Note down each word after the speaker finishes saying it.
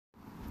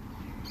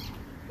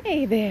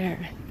Hey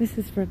there, this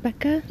is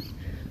Rebecca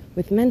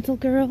with Mental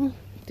Girl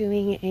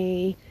doing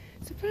a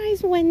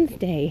surprise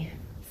Wednesday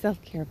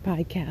self-care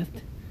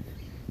podcast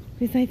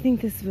because I think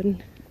this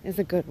one is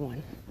a good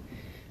one.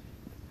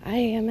 I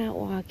am out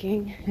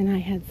walking and I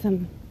had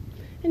some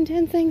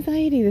intense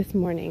anxiety this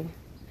morning.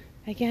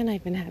 Again,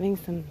 I've been having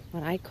some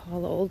what I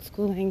call old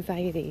school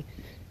anxiety.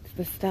 It's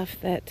the stuff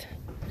that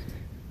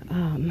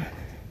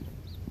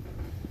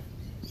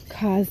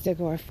caused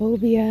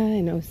agoraphobia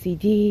and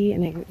OCD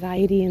and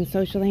anxiety and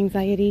social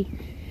anxiety,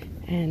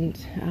 and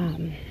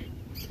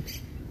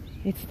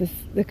it's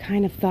the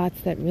kind of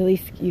thoughts that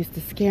really used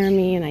to scare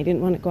me, and I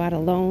didn't want to go out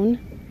alone,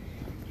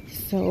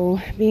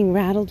 so being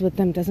rattled with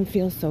them doesn't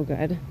feel so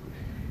good.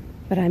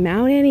 But I'm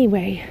out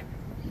anyway,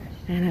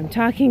 and I'm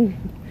talking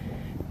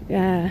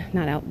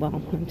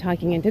I'm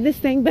talking into this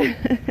thing, but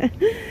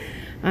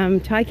I'm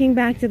talking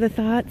back to the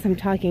thoughts, I'm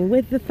talking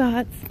with the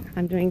thoughts,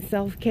 I'm doing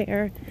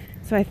self-care.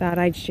 So I thought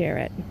I'd share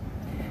it.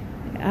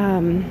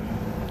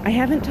 I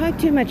haven't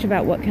talked too much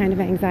about what kind of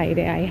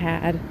anxiety I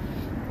had.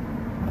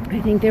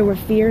 I think there were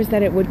fears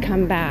that it would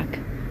come back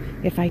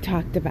if I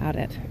talked about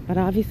it. But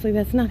obviously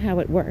that's not how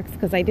it works,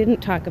 because I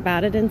didn't talk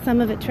about it and some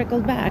of it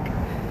trickled back.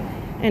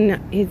 And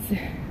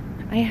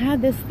I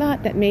had this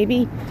thought that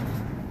maybe,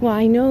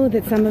 I know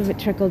that some of it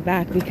trickled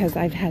back because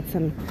I've had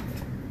some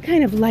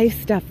kind of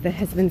life stuff that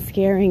has been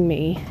scaring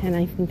me. And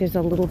I think there's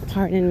a little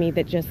part in me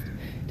that just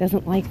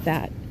doesn't like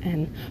that.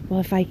 And,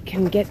 if I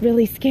can get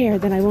really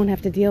scared, then I won't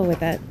have to deal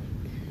with it.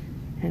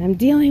 And I'm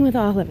dealing with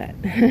all of it,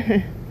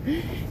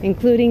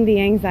 including the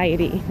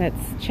anxiety that's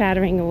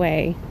chattering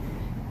away.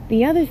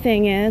 The other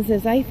thing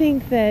is I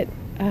think that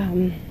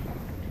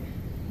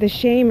the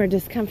shame or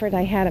discomfort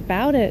I had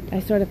about it, I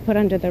sort of put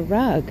under the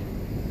rug.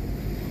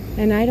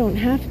 And I don't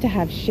have to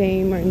have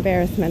shame or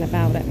embarrassment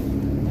about it.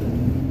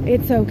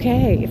 It's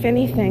okay. If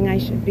anything, I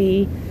should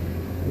be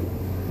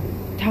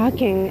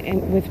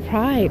talking with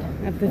pride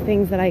of the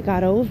things that I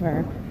got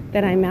over,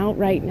 that I'm out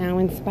right now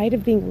in spite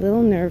of being a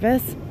little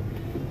nervous.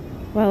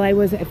 Well, I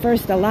was at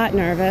first a lot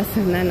nervous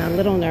and then a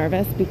little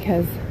nervous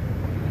because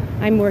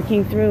I'm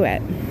working through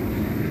it.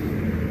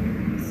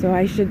 So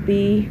I should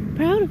be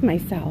proud of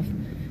myself.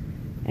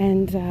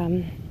 And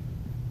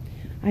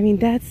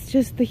that's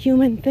just the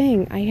human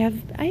thing.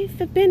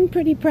 I've been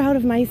pretty proud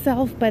of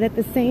myself, but at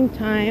the same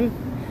time,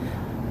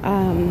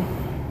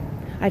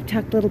 I've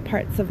tucked little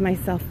parts of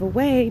myself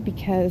away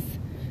because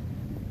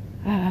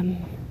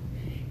I'm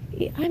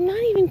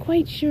not even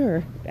quite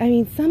sure.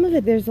 Some of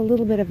it, there's a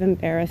little bit of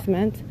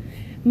embarrassment.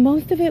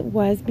 Most of it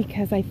was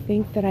because I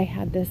think that I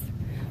had this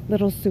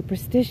little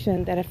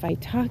superstition that if I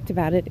talked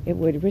about it, it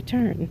would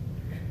return.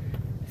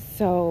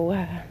 So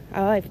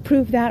I've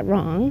proved that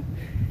wrong.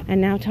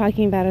 And now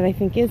talking about it, I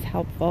think, is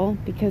helpful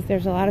because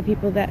there's a lot of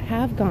people that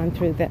have gone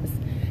through this,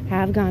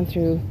 have gone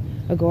through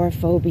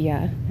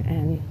agoraphobia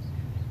and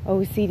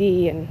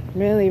OCD and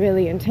really,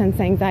 really intense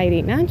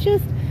anxiety. Not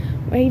just,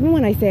 even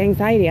when I say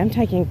anxiety, I'm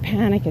talking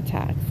panic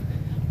attacks,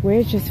 where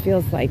it just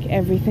feels like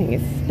everything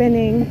is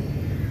spinning.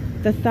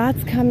 The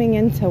thoughts coming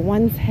into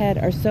one's head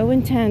are so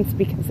intense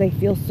because they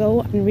feel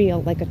so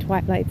unreal, like a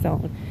Twilight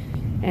Zone.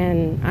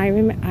 And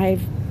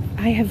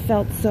I have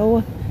felt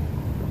so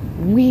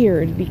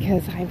weird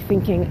because I'm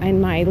thinking, in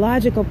my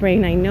logical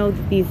brain, I know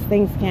that these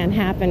things can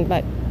happen,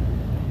 but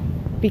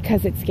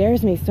because it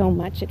scares me so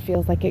much, it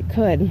feels like it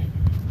could.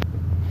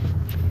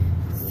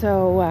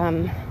 So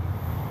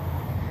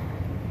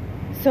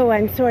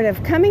I'm sort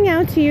of coming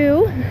out to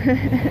you,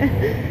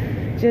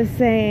 just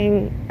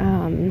saying,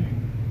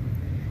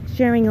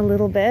 sharing a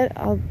little bit.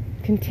 I'll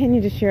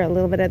continue to share a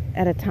little bit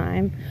at a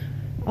time.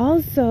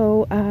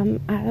 Also,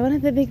 one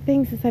of the big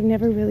things is I've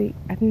never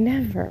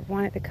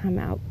wanted to come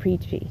out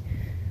preachy.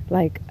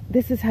 Like,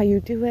 this is how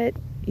you do it,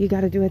 you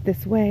got to do it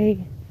this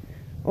way,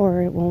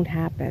 or it won't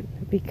happen.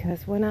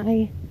 Because when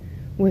I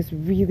was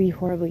really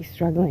horribly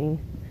struggling,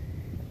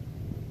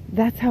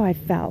 that's how I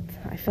felt.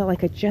 I felt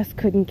like I just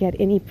couldn't get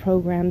any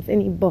programs,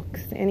 any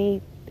books,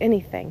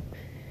 anything.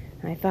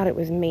 And I thought it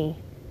was me.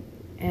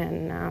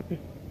 And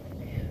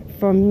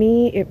for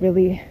me,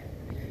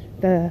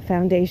 the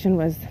foundation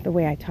was the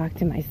way I talked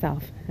to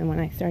myself. And when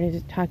I started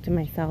to talk to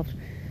myself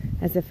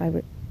as if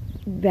I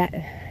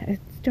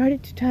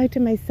started to talk to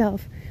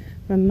myself,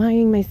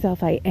 reminding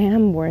myself I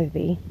am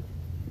worthy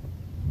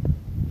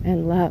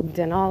and loved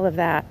and all of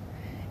that,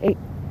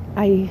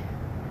 I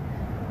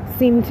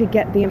seemed to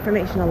get the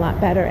information a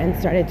lot better and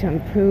started to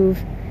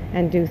improve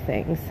and do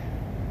things.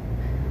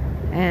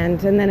 And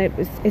then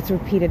it's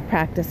repeated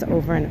practice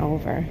over and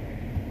over.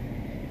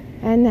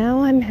 And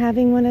now I'm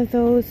having one of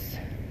those,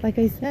 like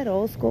I said,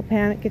 old school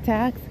panic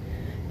attacks.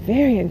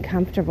 Very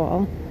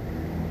uncomfortable.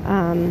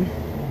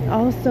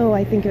 Also,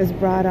 I think it was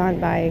brought on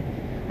by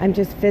I'm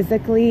just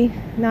physically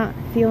not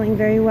feeling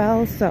very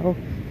well, so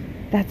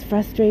that's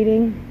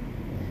frustrating.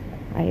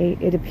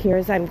 It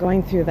appears I'm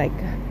going through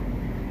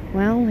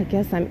I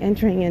guess I'm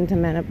entering into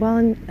menopause. Well,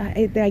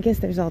 and I guess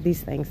there's all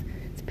these things.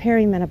 It's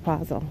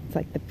perimenopausal. It's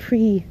like the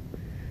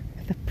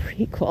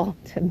prequel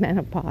to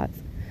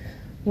menopause,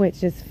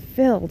 which is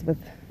filled with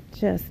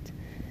just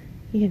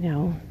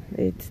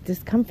it's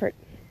discomfort.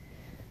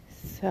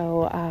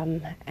 So,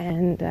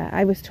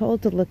 I was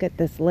told to look at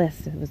this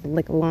list. It was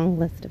like a long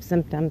list of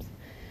symptoms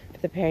for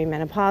the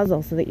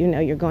perimenopausal so that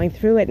you're going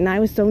through it. And I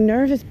was so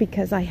nervous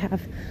because I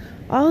have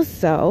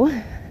also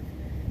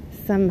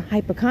some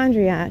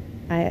hypochondria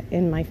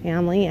in my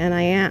family, and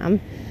I am.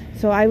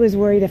 So I was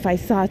worried if I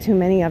saw too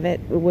many of it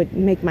would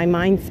make my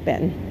mind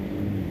spin.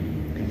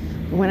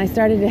 When I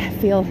started to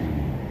feel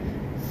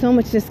so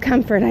much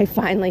discomfort, I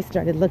finally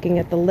started looking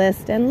at the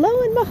list, and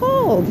lo and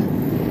behold,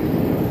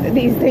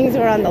 these things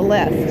were on the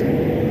list.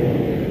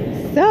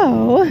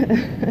 So,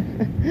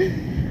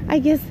 I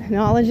guess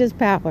knowledge is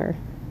power.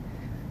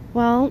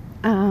 Well,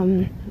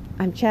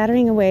 I'm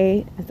chattering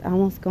away. It's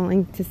almost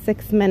going to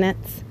 6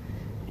 minutes,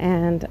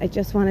 and I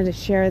just wanted to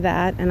share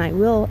that. And I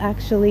will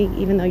actually,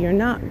 even though you're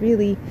not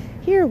really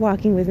here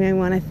walking with me, I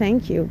want to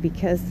thank you,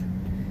 because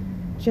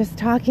just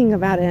talking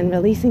about it and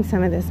releasing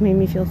some of this made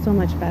me feel so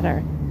much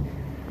better.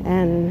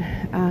 And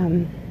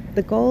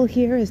the goal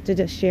here is to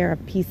just share a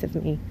piece of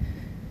me,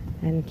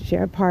 and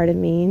share a part of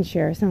me, and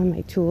share some of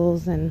my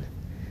tools and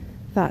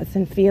thoughts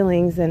and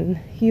feelings. And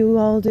you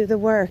all do the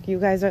work. You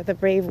guys are the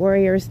brave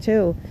warriors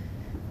too.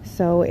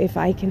 So if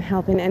I can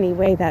help in any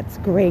way, that's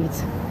great.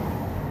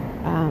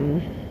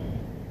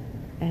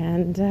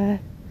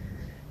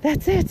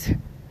 That's it.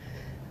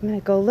 I'm going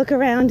to go look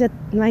around at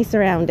my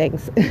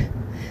surroundings.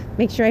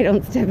 Make sure I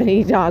don't step in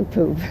any dog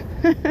poop.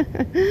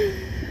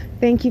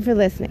 Thank you for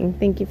listening.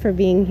 Thank you for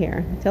being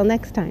here. Until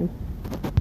next time.